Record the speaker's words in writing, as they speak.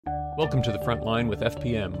Welcome to the Front Line with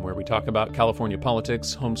FPM, where we talk about California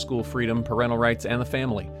politics, homeschool freedom, parental rights, and the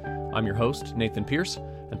family. I'm your host, Nathan Pierce,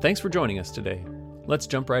 and thanks for joining us today. Let's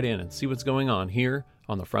jump right in and see what's going on here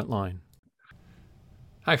on the Front Line.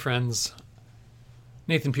 Hi, friends.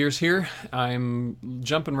 Nathan Pierce here. I'm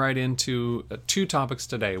jumping right into two topics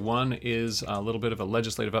today. One is a little bit of a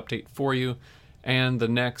legislative update for you, and the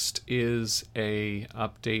next is a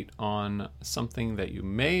update on something that you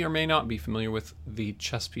may or may not be familiar with, the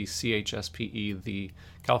CHSPE, the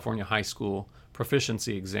California High School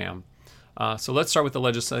Proficiency Exam. So let's start with the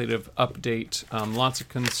legislative update. Lots of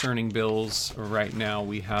concerning bills right now.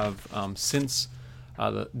 We have, since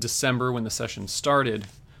December when the session started,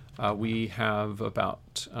 we have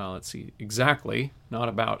about, exactly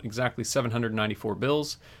 794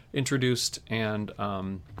 bills introduced, and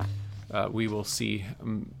we will see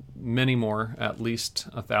many more, at least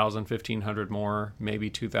 1,000, 1,500 more, maybe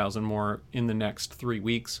 2,000 more in the next 3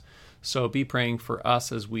 weeks. So be praying for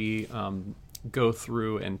us as we go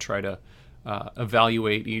through and try to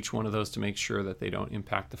evaluate each one of those to make sure that they don't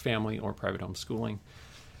impact the family or private homeschooling.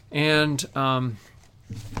 And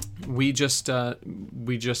we just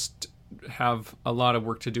have a lot of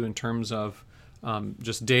work to do in terms of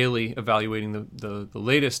just daily evaluating the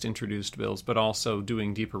latest introduced bills, but also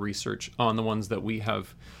doing deeper research on the ones that we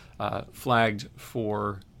have flagged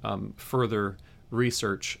for further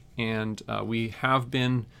research. And we have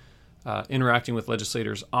been interacting with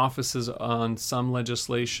legislators' offices on some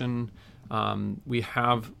legislation. We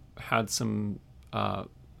have had some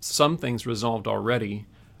things resolved already.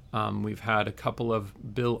 We've had a couple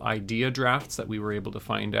of bill idea drafts that we were able to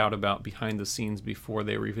find out about behind the scenes before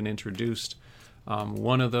they were even introduced.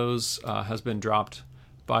 One of those has been dropped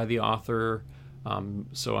by the author,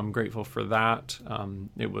 so I'm grateful for that.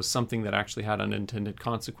 It was something that actually had unintended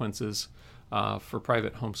consequences for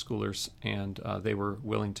private homeschoolers, and they were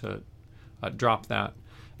willing to drop that.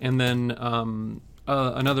 And then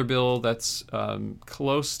another bill that's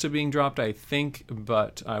close to being dropped, I think,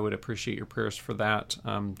 but I would appreciate your prayers for that.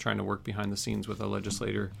 I'm trying to work behind the scenes with a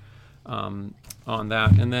legislator on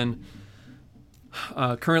that. And then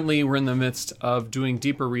currently we're in the midst of doing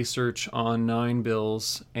deeper research on 9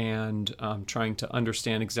 bills and trying to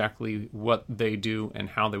understand exactly what they do and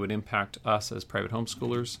how they would impact us as private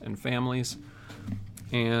homeschoolers and families.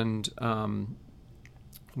 And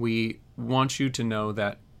we want you to know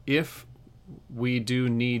that if we do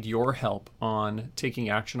need your help on taking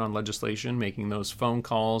action on legislation, making those phone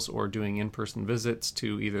calls or doing in-person visits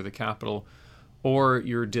to either the Capitol or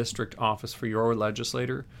your district office for your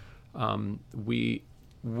legislator. We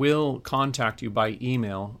will contact you by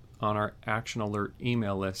email on our Action Alert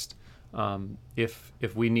email list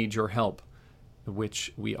if we need your help,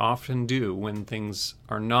 which we often do when things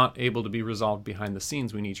are not able to be resolved behind the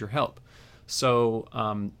scenes. We need your help. So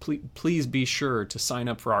please be sure to sign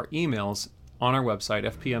up for our emails on our website,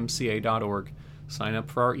 fpmca.org. Sign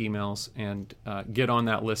up for our emails and get on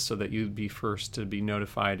that list so that you'd be first to be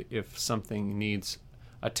notified if something needs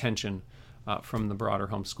attention from the broader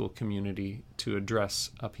homeschool community to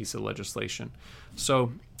address a piece of legislation.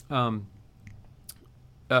 So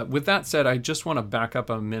with that said, I just want to back up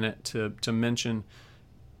a minute to mention,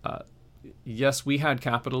 yes, we had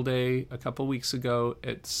Capitol Day a couple weeks ago.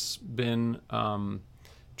 It's been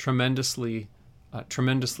tremendously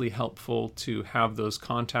helpful to have those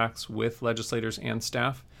contacts with legislators and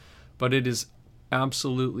staff, but it is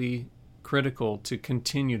absolutely critical to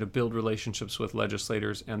continue to build relationships with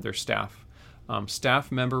legislators and their staff.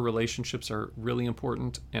 Staff member relationships are really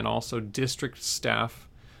important, and also district staff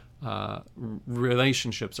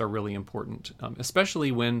relationships are really important,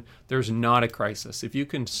 especially when there's not a crisis. If you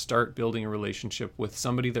can start building a relationship with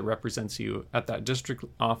somebody that represents you at that district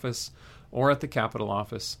office or at the Capitol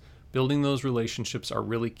office, building those relationships are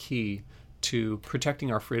really key to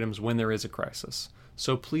protecting our freedoms when there is a crisis.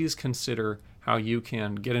 So please consider how you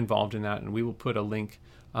can get involved in that, and we will put a link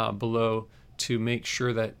below to make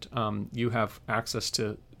sure that you have access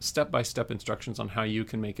to step-by-step instructions on how you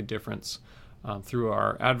can make a difference through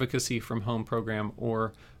our Advocacy from Home program,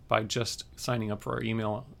 or by just signing up for our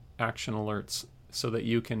email action alerts so that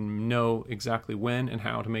you can know exactly when and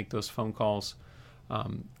how to make those phone calls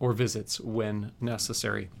or visits when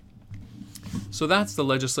necessary. So that's the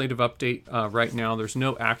legislative update right now. There's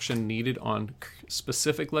no action needed on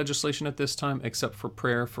specific legislation at this time, except for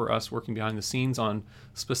prayer for us working behind the scenes on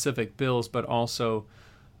specific bills, but also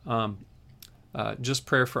just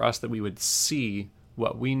prayer for us that we would see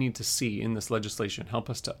what we need to see in this legislation. Help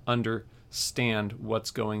us to understand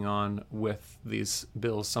what's going on with these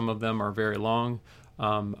bills. Some of them are very long.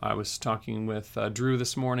 I was talking with Drew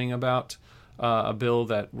this morning about a bill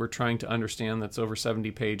that we're trying to understand that's over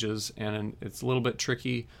 70 pages, and it's a little bit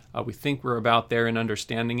tricky. We think we're about there in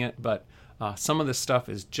understanding it, but some of this stuff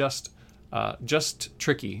is just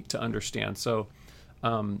tricky to understand. So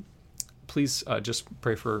please just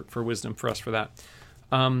pray for wisdom for us for that.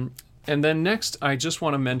 And then next, I just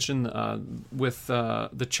want to mention with the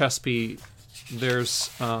CHSPE,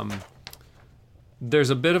 there's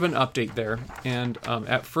a bit of an update there. And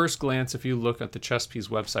at first glance, if you look at the CHSPE's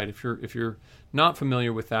website, if you're not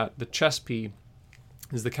familiar with that, the CHSPE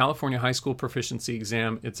is the California High School Proficiency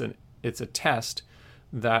Exam. It's a test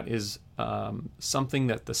that is something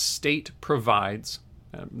that the state provides.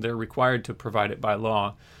 They're required to provide it by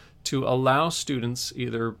law to allow students,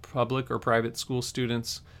 either public or private school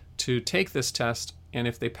students, to take this test, and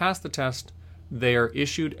if they pass the test, they are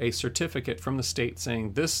issued a certificate from the state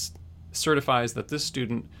saying this certifies that this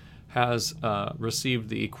student has received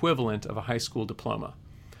the equivalent of a high school diploma.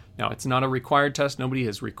 Now, it's not a required test. Nobody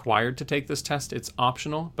is required to take this test. It's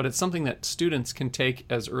optional, but it's something that students can take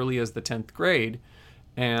as early as the 10th grade,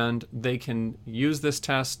 and they can use this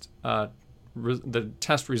test, the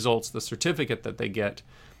test results, the certificate that they get,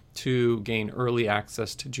 to gain early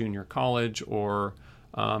access to junior college or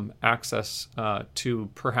access to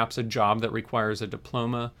perhaps a job that requires a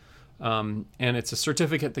diploma. And it's a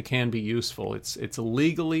certificate that can be useful. It's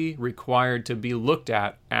legally required to be looked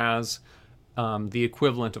at as the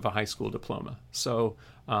equivalent of a high school diploma. So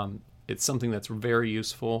it's something that's very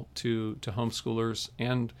useful to homeschoolers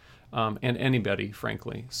and anybody,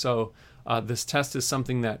 frankly. So this test is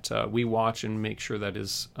something that we watch and make sure that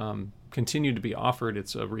is continued to be offered.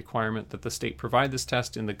 It's a requirement that the state provide this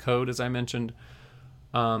test in the code, as I mentioned.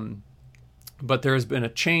 But there has been a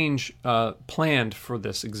change planned for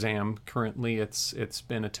this exam. Currently, it's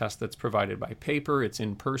been a test that's provided by paper. It's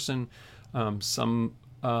in person. Some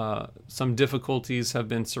difficulties have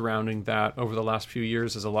been surrounding that over the last few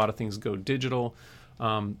years as a lot of things go digital.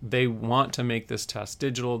 They want to make this test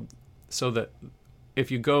digital so that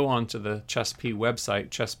if you go onto the CHSPE website,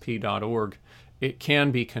 chspe.org, it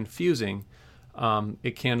can be confusing.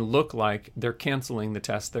 It can look like they're canceling the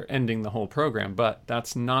test, they're ending the whole program, but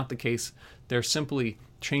that's not the case. They're simply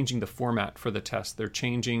changing the format for the test. They're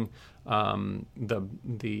changing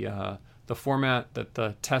the format that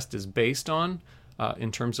the test is based on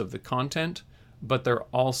in terms of the content, but they're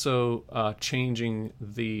also changing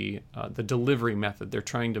the delivery method. They're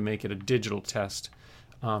trying to make it a digital test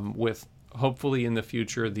with hopefully in the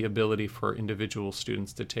future the ability for individual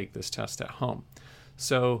students to take this test at home.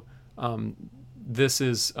 So this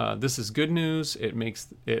is good news. It makes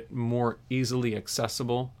it more easily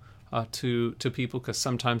accessible to people, because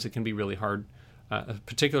sometimes it can be really hard,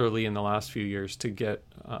 particularly in the last few years, to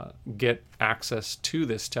get access to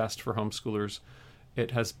this test for homeschoolers.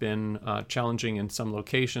 It has been challenging in some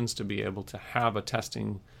locations to be able to have a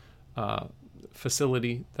testing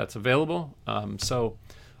facility that's available. So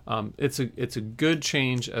it's a good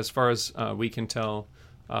change as far as we can tell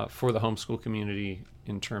for the homeschool community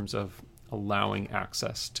in terms of allowing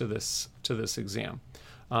access to this exam.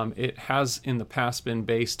 It has in the past been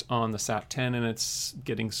based on the SAT-10, and it's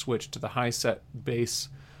getting switched to the HiSET base,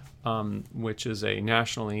 which is a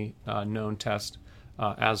nationally known test,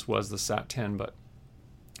 as was the SAT-10. But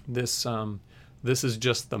this is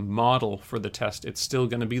just the model for the test. It's still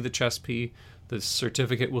going to be the CHSPE. The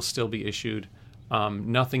certificate will still be issued.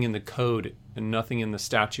 Nothing in the code and nothing in the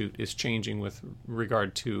statute is changing with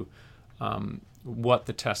regard to what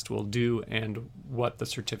the test will do and what the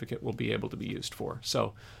certificate will be able to be used for.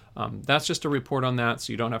 So that's just a report on that,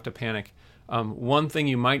 so you don't have to panic. One thing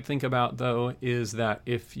you might think about, though, is that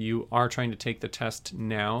if you are trying to take the test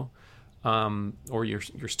now, or your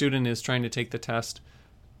student is trying to take the test,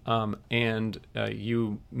 and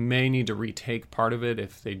you may need to retake part of it.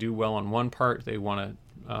 If they do well on one part, they want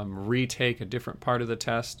to retake a different part of the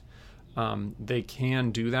test. They can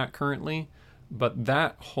do that currently, but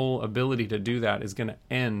that whole ability to do that is going to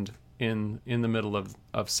end in the middle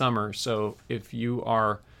of summer. So if you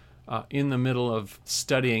are in the middle of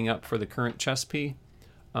studying up for the current CHSPE,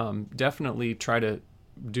 definitely try to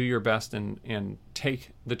do your best and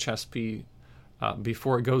take the CHSPE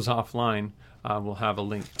before it goes offline. We'll have a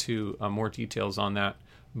link to more details on that,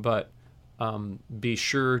 but be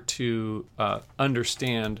sure to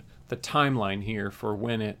understand the timeline here for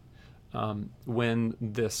when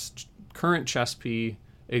this current CHSPE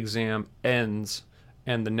exam ends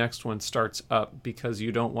and the next one starts up, because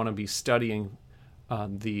you don't want to be studying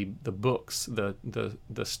the books,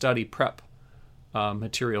 the study prep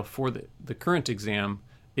material for the current exam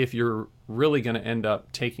if you're really going to end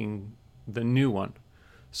up taking the new one.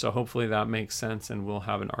 So hopefully that makes sense, and we'll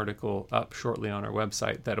have an article up shortly on our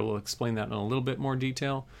website that will explain that in a little bit more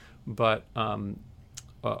detail. But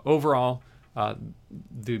overall,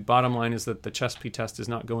 the bottom line is that the CHSPE test is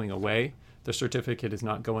not going away. The certificate is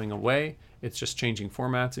not going away. It's just changing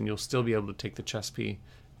formats, and you'll still be able to take the CHSPE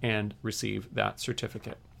and receive that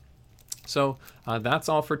certificate. So that's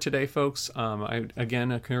all for today, folks. I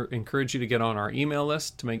again encourage you to get on our email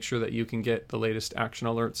list to make sure that you can get the latest action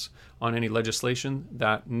alerts on any legislation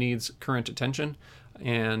that needs current attention.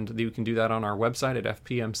 And you can do that on our website at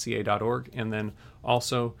fpmca.org. And then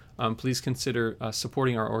also, please consider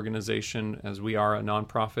supporting our organization, as we are a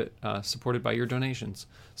nonprofit supported by your donations.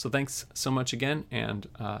 So thanks so much again, and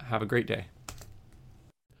have a great day.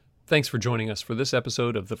 Thanks for joining us for this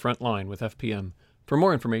episode of The Front Line with FPM. For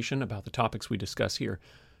more information about the topics we discuss here,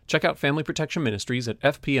 check out Family Protection Ministries at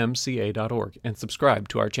fpmca.org and subscribe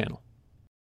to our channel.